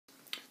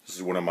This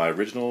is one of my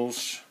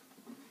originals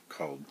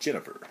called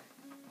Jennifer.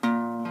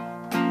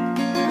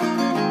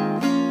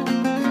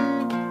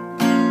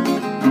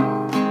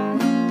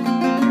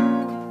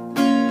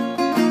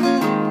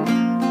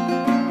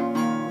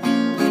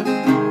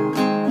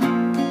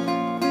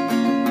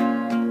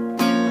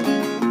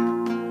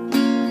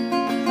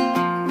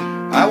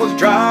 I was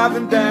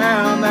driving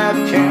down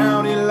that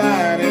county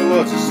line. It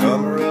was the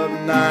summer of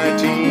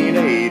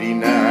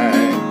 1989,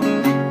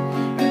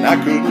 and I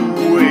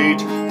couldn't wait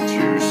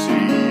to see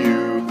you.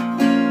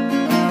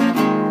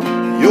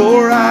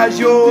 Your eyes,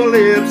 your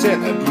lips,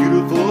 and a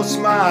beautiful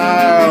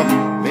smile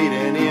made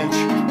an inch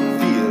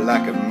feel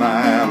like a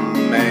mile.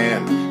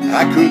 Man,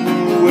 I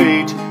couldn't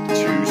wait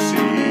to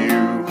see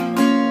you.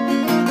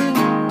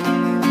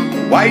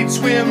 A white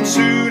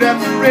swimsuit at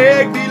the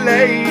Rigby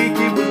Lake,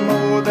 it was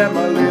more than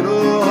my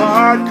little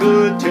heart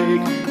could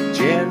take.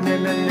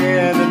 Jennifer.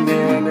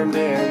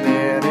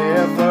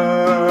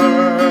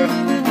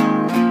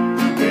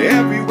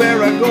 Everywhere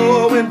I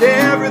go and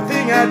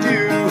everything I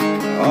do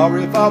all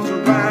revolves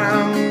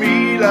around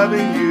me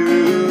loving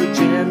you.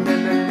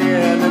 Jennifer.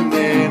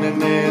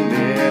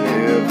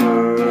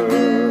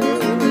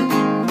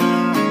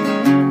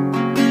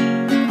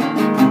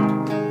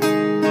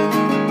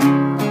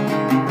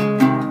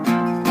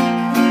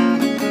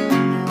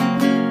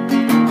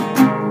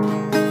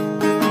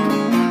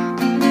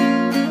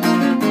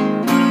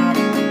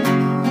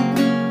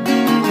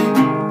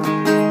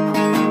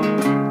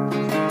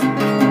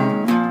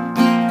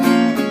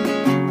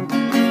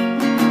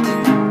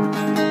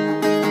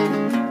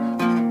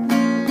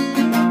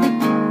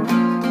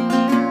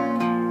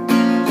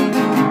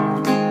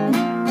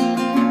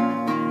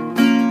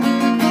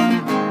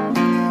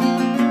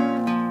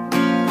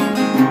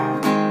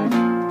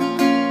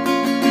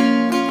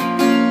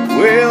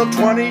 Well,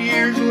 20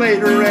 years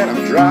later and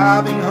I'm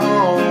driving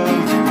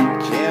home.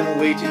 Can't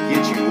wait to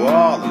get you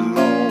all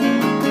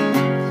alone,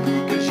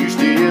 'cause you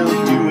still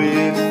do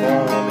it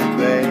for me,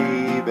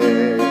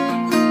 baby.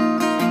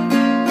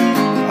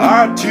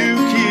 Our 2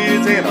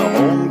 kids and a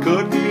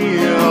home-cooked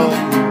meal,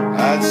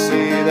 I'd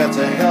say that's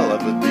a hell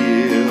of a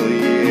deal,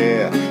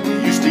 yeah.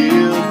 You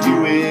still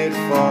do it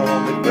for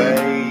me,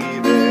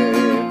 baby.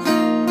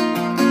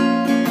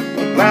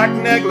 A black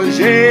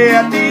negligee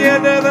at the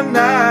end of the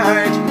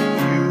night,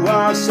 you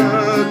are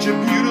such a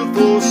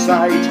beautiful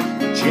sight.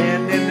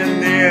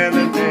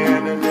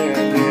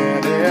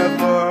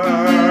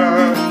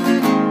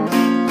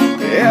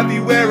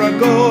 Everywhere I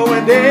go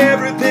and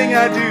everything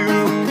I do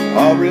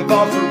all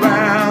revolves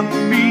around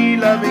me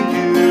loving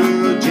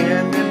you.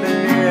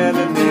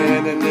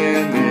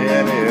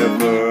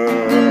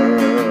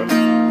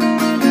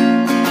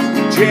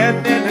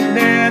 Jennifer.